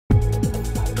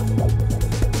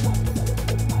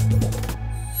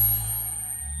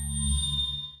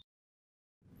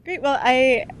Great. Well,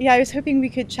 I was hoping we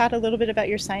could chat a little bit about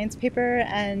your science paper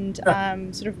and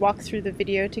sort of walk through the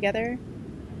video together.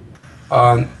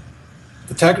 Um,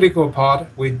 the technical part,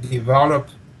 we develop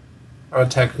a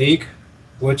technique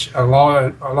which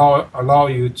allow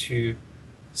you to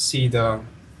see the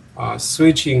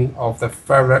switching of the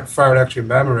ferroelectric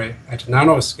memory at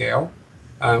nanoscale,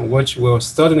 which will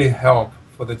certainly help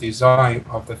for the design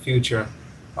of the future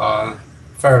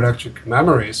ferroelectric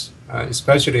memories,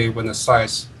 especially when the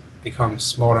size becomes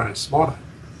smaller and smaller.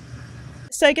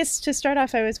 So I guess to start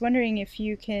off, I was wondering if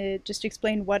you could just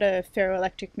explain what a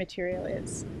ferroelectric material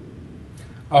is.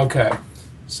 Okay,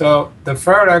 so the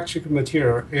ferroelectric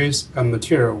material is a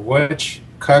material which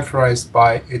characterized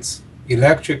by its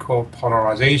electrical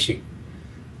polarization,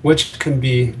 which can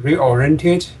be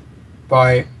reoriented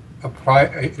by apply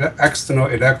an external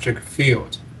electric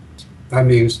field. That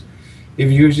means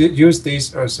if you use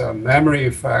this as a memory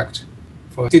effect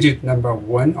for digit number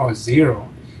 1 or 0,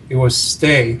 it will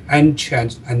stay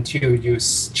unchanged until you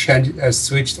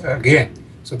switch again.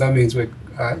 So that means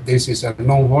this is a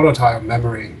non-volatile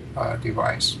memory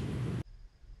device.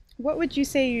 What would you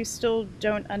say you still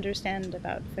don't understand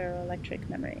about ferroelectric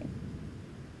memory?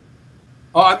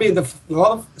 Oh, I mean, a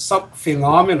lot of some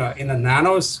phenomena in the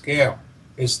nanoscale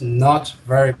is not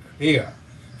very clear.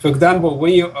 For example,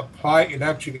 when you apply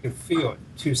electric field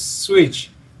to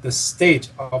switch the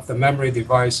state of the memory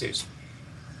devices,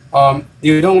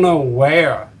 you don't know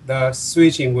where the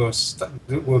switching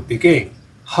will begin,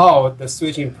 how the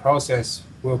switching process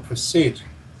will proceed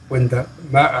when the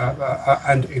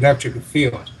and electric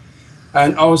field,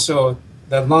 and also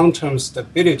the long-term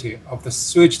stability of the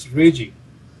switched region.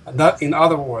 That, in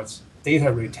other words,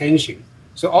 data retention.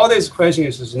 So all these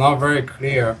questions is not very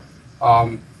clear.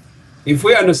 If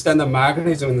we understand the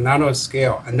mechanism in the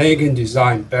nanoscale, and then you can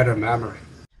design better memory.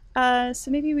 So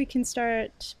maybe we can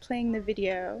start playing the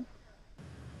video.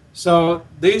 So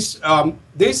this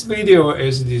video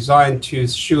is designed to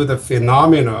show the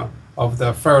phenomena of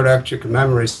the ferroelectric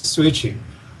memory switching.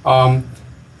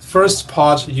 First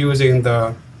part using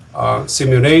the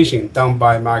simulation done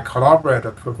by my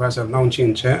collaborator, Professor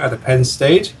Xiaoqing Pan at Penn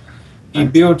State. He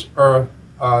built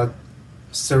a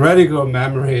theoretical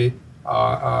memory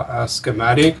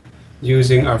schematic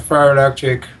using a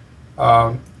ferroelectric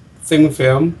thin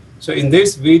film. So in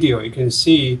this video, you can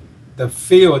see the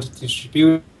field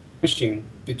distribution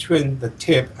between the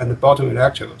tip and the bottom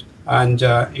electrode. And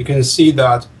you can see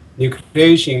that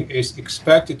nucleation is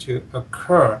expected to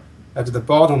occur at the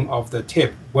bottom of the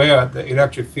tip where the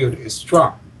electric field is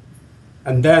strong,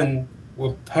 and then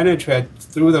will penetrate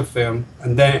through the film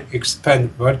and then expand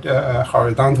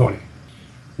horizontally.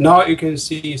 Now you can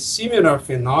see similar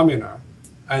phenomena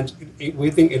and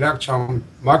within electron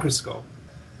microscope.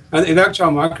 And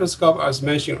electron microscope, as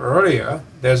mentioned earlier,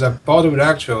 there's a bottom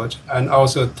electrode and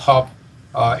also top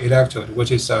electrode, which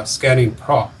is a scanning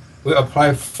probe. We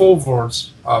apply 4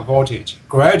 volts voltage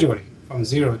gradually from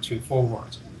 0 to 4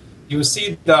 volts. You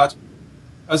see that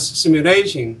as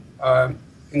simulation,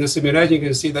 in the simulation, you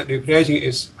can see that nucleation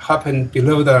is happening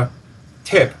below the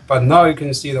tip, but now you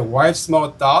can see the white small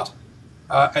dot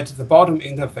at the bottom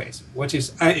interface, which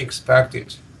is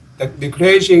unexpected. The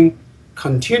nucleation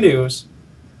continues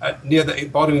near the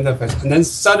bottom interface, and then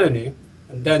suddenly,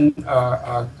 and then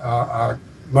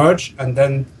merge, and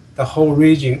then the whole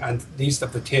region and least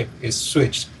of the tip is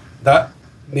switched. That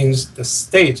means the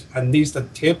state and least of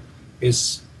the tip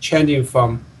is changing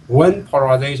from one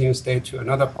polarization state to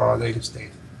another polarization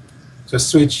state. So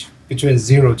switch between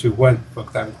 0 to 1, for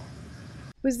example.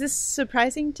 Was this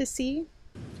surprising to see?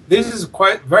 This is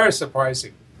very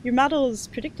surprising. Your models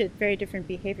predicted very different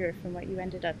behavior from what you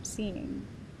ended up seeing.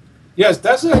 Yes,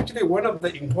 that's actually one of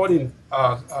the important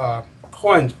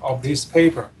points of this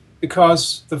paper,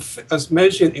 because as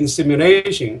mentioned in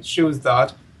simulation, shows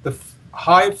that the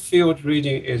high field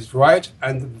region is right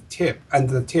and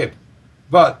the tip,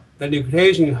 but the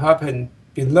nucleation happened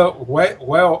below,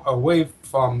 well away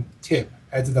from tip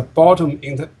at the bottom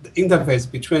in the interface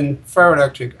between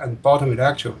ferroelectric and bottom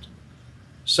electrode.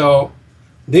 So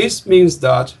this means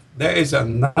that there is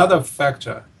another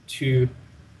factor to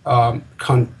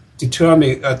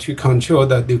to control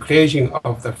the nucleation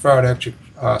of the ferroelectric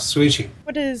switching.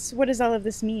 What does all of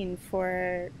this mean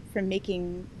for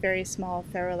making very small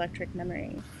ferroelectric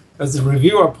memory? As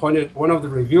one of the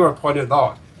reviewer pointed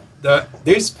out,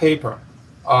 this paper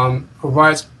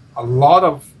provides a lot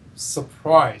of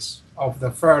surprise of the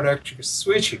ferroelectric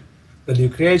switching, the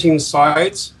nucleation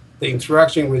sites, the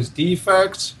interaction with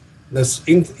defects, the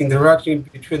interaction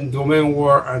between domain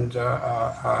war and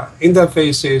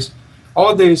interfaces.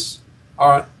 All these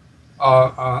are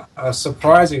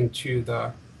surprising to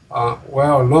the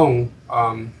well-known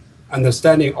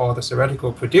understanding or the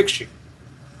theoretical prediction.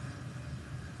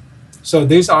 So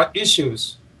these are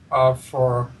issues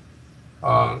for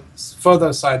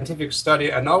further scientific study,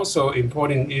 and also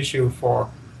important issue for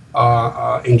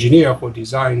engineer who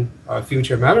design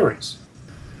future memories.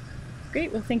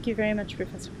 Great. Well, thank you very much,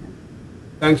 Professor Pan.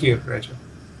 Thank you, Rachel.